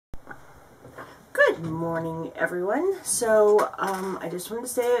Good morning, everyone. So, I just wanted to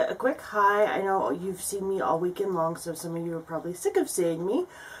say a quick hi. I know you've seen me all weekend long, so some of you are probably sick of seeing me.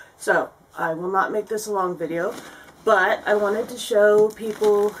 So, I will not make this a long video, but I wanted to show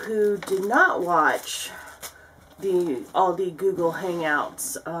people who did not watch all the Google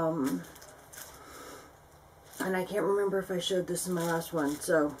Hangouts. And I can't remember if I showed this in my last one.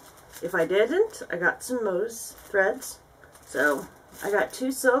 So, if I didn't, I got some Mo's threads. So, I got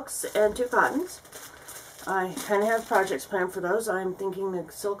 2 silks and 2 cottons. I kind of have projects planned for those. I'm thinking the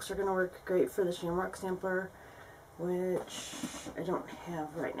silks are going to work great for the Shamrock sampler, which I don't have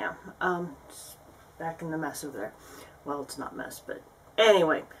right now. It's back in the mess over there. Well, it's not mess, but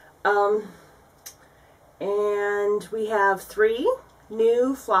anyway. And we have 3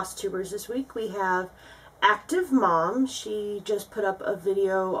 new Flosstubers this week. We have Active Mom. She just put up a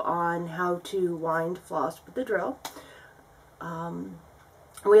video on how to wind floss with the drill.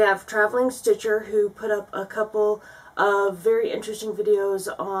 We have Traveling Stitcher, who put up a couple of very interesting videos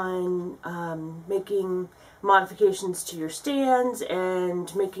on making modifications to your stands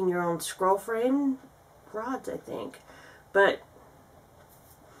and making your own scroll frame rods, I think. But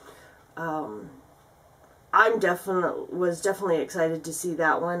I was definitely excited to see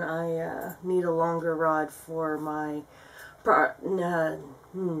that one. I need a longer rod for my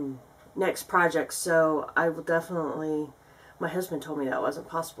next project, so I will definitely. My husband told me that wasn't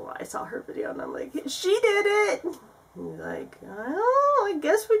possible. I saw her video and I'm like, she did it! He's like, oh, I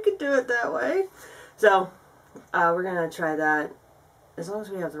guess we could do it that way. So, we're going to try that as long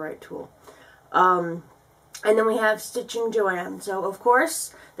as we have the right tool. And then we have Stitching Joanne. So, of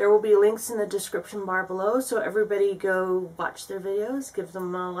course, there will be links in the description bar below. So, everybody go watch their videos, give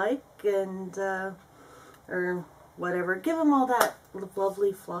them a like, and, or whatever. Give them all that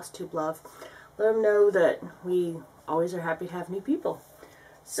lovely FlossTube love. Let them know that we always are happy to have new people.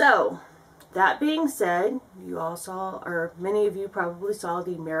 So, that being said, you all saw, or many of you probably saw,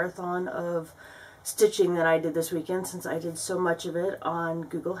 the marathon of stitching that I did this weekend, since I did so much of it on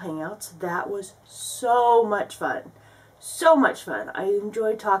Google Hangouts. That was so much fun. So much fun. I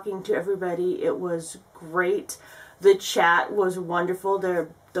enjoyed talking to everybody. It was great. The chat was wonderful.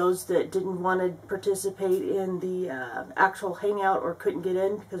 Those that didn't want to participate in the actual Hangout or couldn't get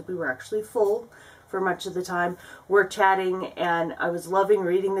in because we were actually full for much of the time, we're chatting, and I was loving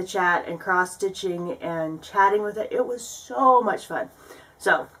reading the chat and cross-stitching and chatting with it. It was so much fun.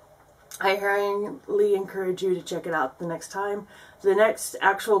 So, I highly encourage you to check it out the next time. The next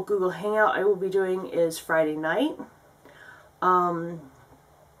actual Google Hangout I will be doing is Friday night.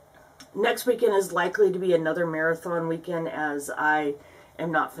 Next weekend is likely to be another marathon weekend, as I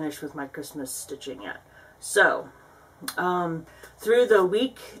am not finished with my Christmas stitching yet. So, through the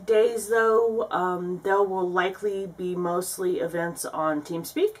weekdays, though, there will likely be mostly events on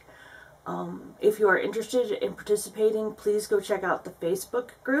TeamSpeak. If you are interested in participating, please go check out the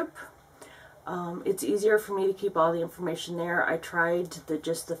Facebook group. It's easier for me to keep all the information there. I tried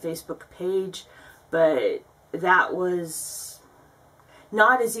just the Facebook page, but that was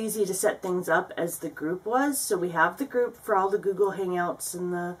not as easy to set things up as the group was. So we have the group for all the Google Hangouts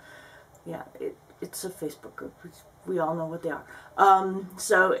and it's a Facebook group. We all know what they are.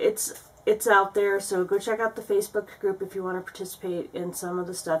 So it's out there. So go check out the Facebook group if you want to participate in some of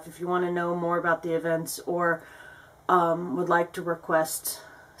the stuff. If you want to know more about the events, or would like to request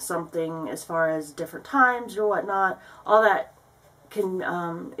something as far as different times or whatnot, all that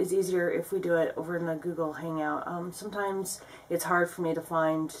is easier if we do it over in the Google Hangout. Sometimes it's hard for me to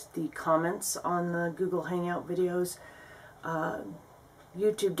find the comments on the Google Hangout videos.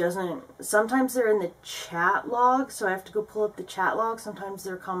 YouTube doesn't, sometimes they're in the chat log, so I have to go pull up the chat log. Sometimes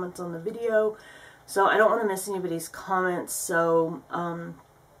there are comments on the video, so I don't want to miss anybody's comments. So,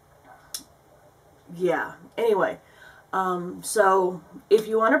 yeah, anyway, so if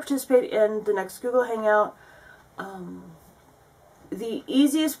you want to participate in the next Google Hangout, the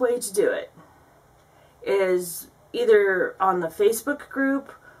easiest way to do it is either on the Facebook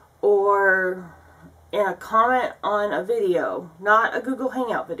group or in a comment on a video, not a Google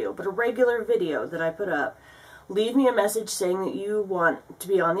Hangout video, but a regular video that I put up. Leave me a message saying that you want to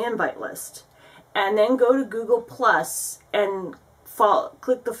be on the invite list. And then go to Google Plus and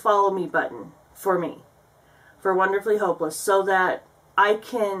click the follow me button for me, for Wonderfully Hopeless, so that I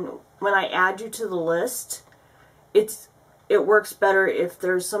can, when I add you to the list, it works better if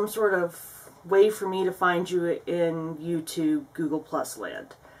there's some sort of way for me to find you in YouTube Google Plus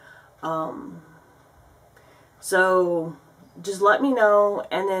land. So just let me know,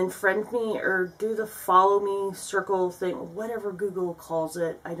 and then friend me or do the follow me circle thing, whatever Google calls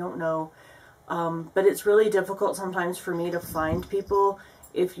it. I don't know. But it's really difficult sometimes for me to find people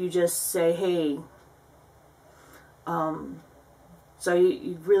if you just say, hey, So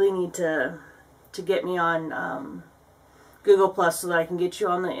you really need to get me on Google Plus so that I can get you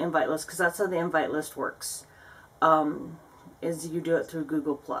on the invite list, because that's how the invite list works. Is you do it through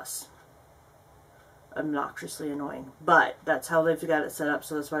Google Plus. Obnoxiously annoying, but that's how they've got it set up,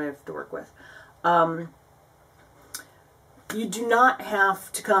 so that's what I have to work with. You do not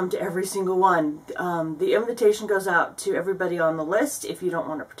have to come to every single one. The invitation goes out to everybody on the list. If you don't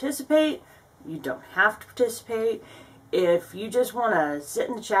want to participate, you don't have to participate. If you just want to sit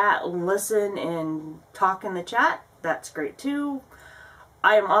in the chat and listen and talk in the chat, that's great too.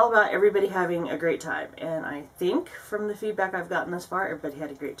 I am all about everybody having a great time, and I think from the feedback I've gotten thus far, everybody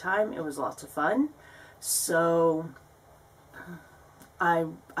had a great time. It was lots of fun. So I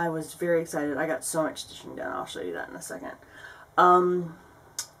was very excited. I got so much stitching done. I'll show you that in a second.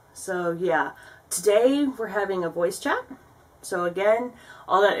 So yeah, today we're having a voice chat. So again,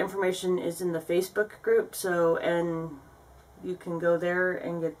 all that information is in the Facebook group. So, and you can go there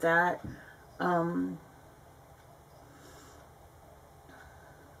and get that.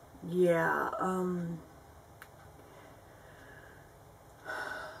 Yeah,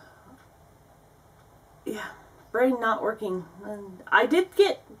 yeah, brain not working. And I did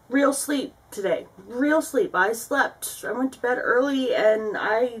get real sleep today. Real sleep. I slept. I went to bed early and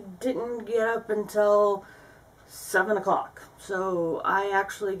I didn't get up until 7 o'clock. So I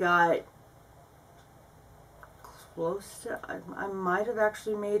actually got close to, I might have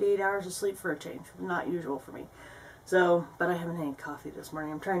actually made 8 hours of sleep for a change. Not usual for me. So, but I haven't had any coffee this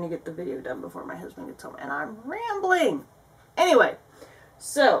morning. I'm trying to get the video done before my husband gets home, and I'm rambling. Anyway,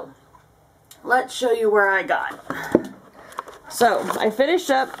 so let's show you where I got. So I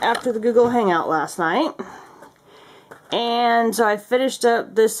finished up after the Google Hangout last night, and so I finished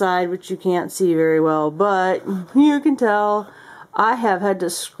up this side, which you can't see very well, but you can tell I have had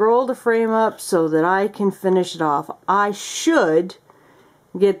to scroll the frame up so that I can finish it off. I should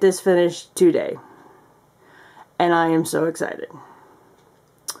get this finished today. And I am so excited.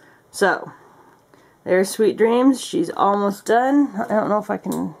 So, there's Sweet Dreams. She's almost done. I don't know if I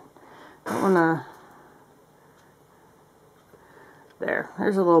can, I don't want to,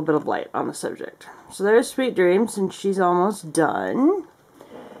 there's a little bit of light on the subject. So there's Sweet Dreams, and she's almost done.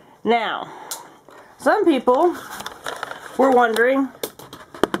 Now, some people were wondering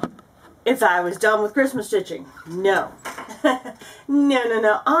if I was done with Christmas stitching. No.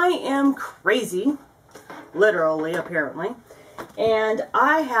 No. I am crazy. Literally, apparently. And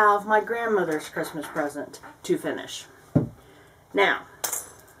I have my grandmother's Christmas present to finish. Now,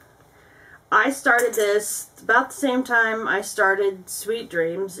 I started this about the same time I started Sweet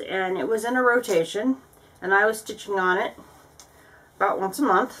Dreams, and it was in a rotation, and I was stitching on it about once a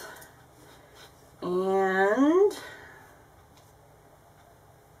month. And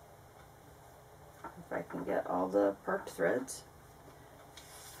if I can get all the parked threads.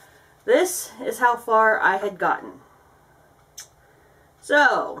 This is how far I had gotten.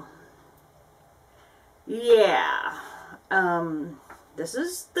 So, yeah, this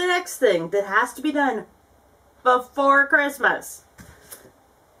is the next thing that has to be done before Christmas.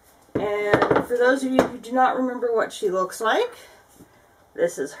 And for those of you who do not remember what she looks like,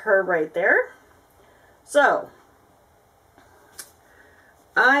 this is her right there. So,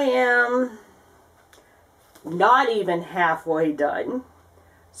 I am not even halfway done.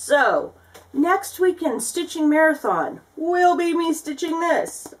 So, next weekend stitching marathon will be me stitching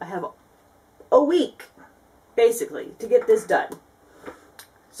this. I have a week, basically, to get this done.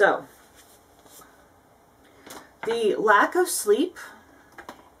 So, the lack of sleep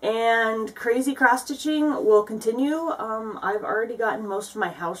and crazy cross stitching will continue. I've already gotten most of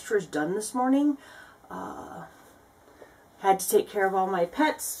my house chores done this morning. Had to take care of all my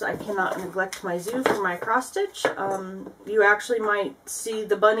pets. I cannot neglect my zoo for my cross stitch. You actually might see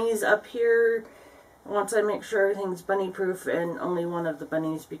the bunnies up here once I make sure everything's bunny proof, and only one of the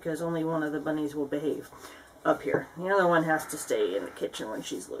bunnies, because only one of the bunnies will behave up here. The other one has to stay in the kitchen when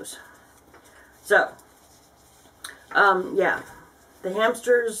she's loose. So, yeah, the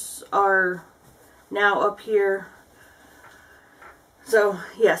hamsters are now up here. So,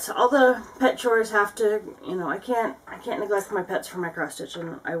 yes, all the pet chores have to, you know, I can't neglect my pets for my cross stitch,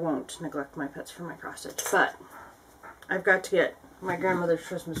 and I won't neglect my pets for my cross stitch, but I've got to get my grandmother's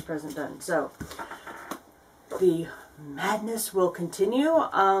Christmas present done. So, the madness will continue.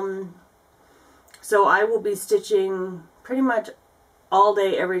 So I will be stitching pretty much all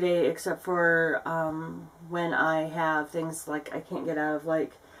day, every day, except for when I have things like I can't get out of,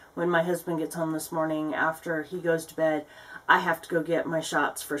 like when my husband gets home this morning after he goes to bed. I have to go get my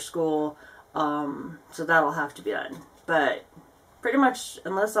shots for school, so that'll have to be done. But pretty much,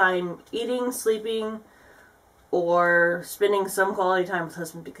 unless I'm eating, sleeping, or spending some quality time with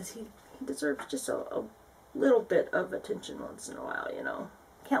husband, because he deserves just a little bit of attention once in a while, you know.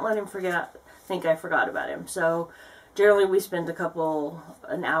 Can't let him think I forgot about him. So generally we spend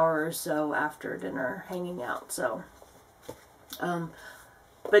an hour or so after dinner hanging out. So,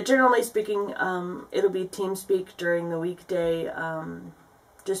 but generally speaking, it'll be TeamSpeak during the weekday,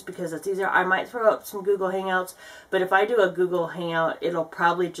 just because it's easier. I might throw up some Google Hangouts, but if I do a Google Hangout, it'll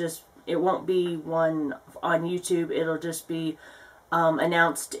probably it won't be one on YouTube. It'll just be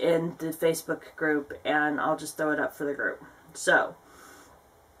announced in the Facebook group, and I'll just throw it up for the group. So,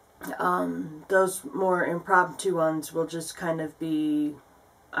 those more impromptu ones will just kind of be,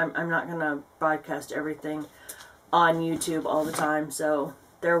 I'm not going to broadcast everything on YouTube all the time, so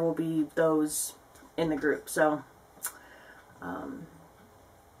there will be those in the group. So,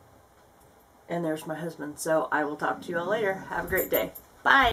 and there's my husband. So I will talk to you all later. Have a great day. Bye.